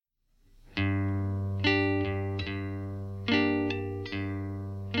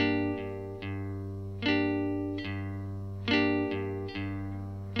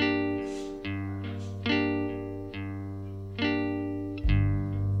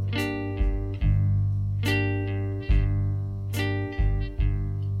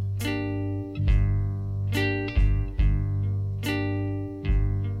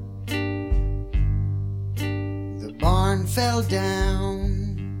fell down.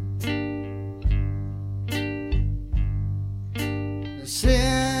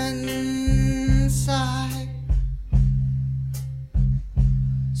 Inside,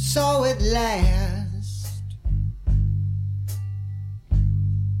 so at last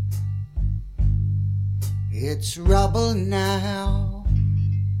it's rubble now.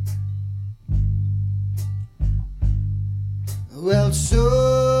 Well, so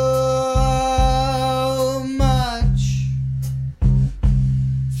much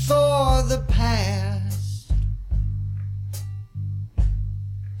for the past.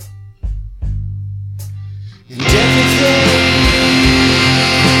 And everything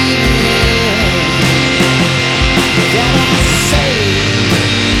that I say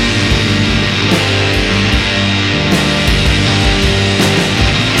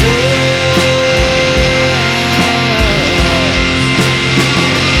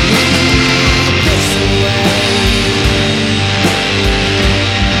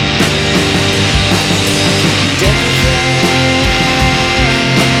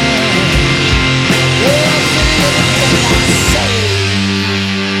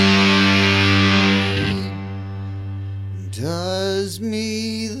does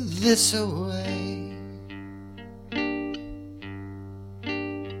me this away.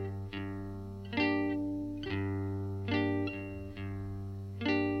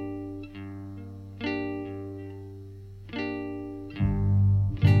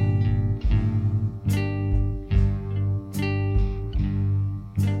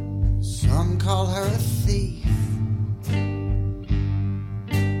 Some call her a thief,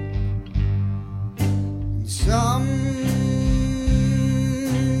 and some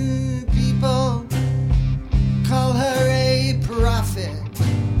people call her a prophet.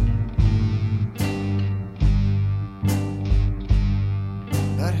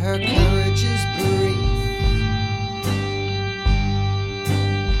 But her courage is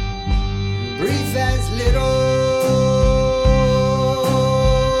brief as little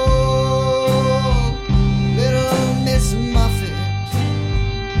Miss Muffet.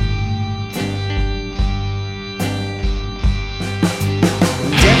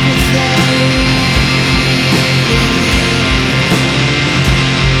 And everything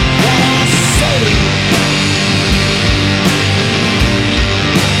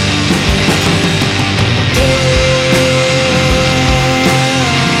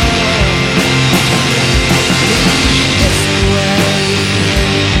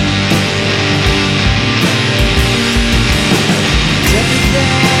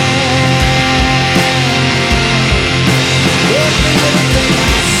that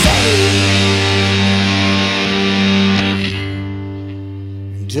I say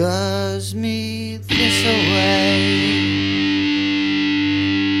does me this away.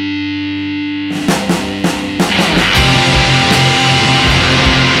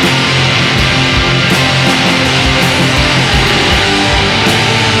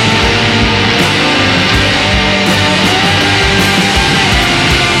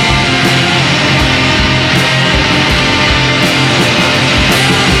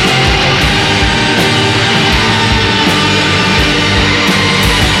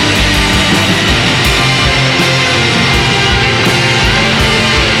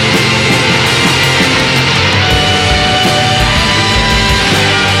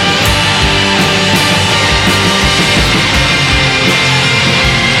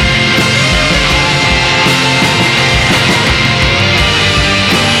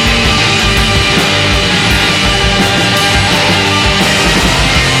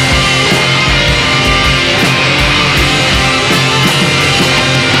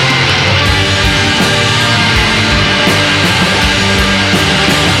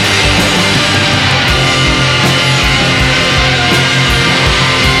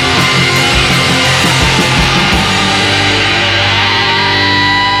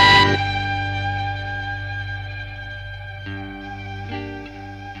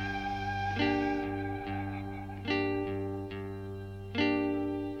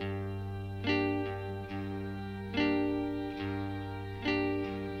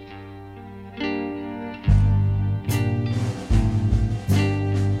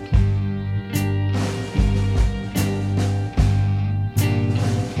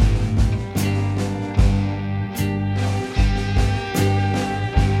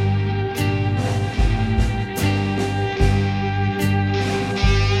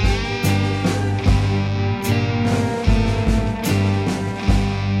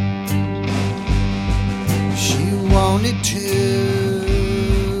 wanted to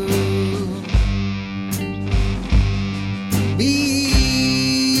be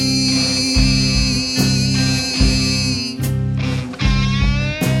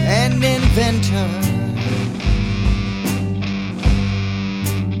an inventor,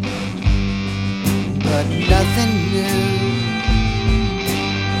 but nothing new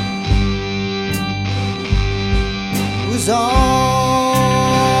was all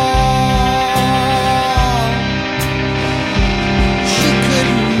she could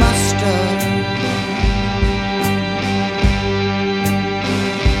muster.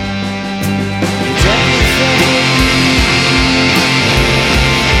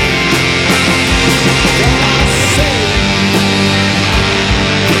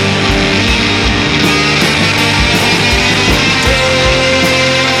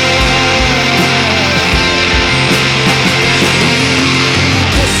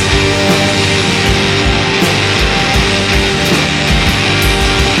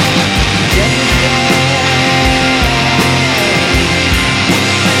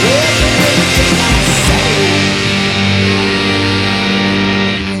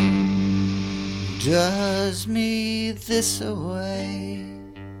 Does me this away.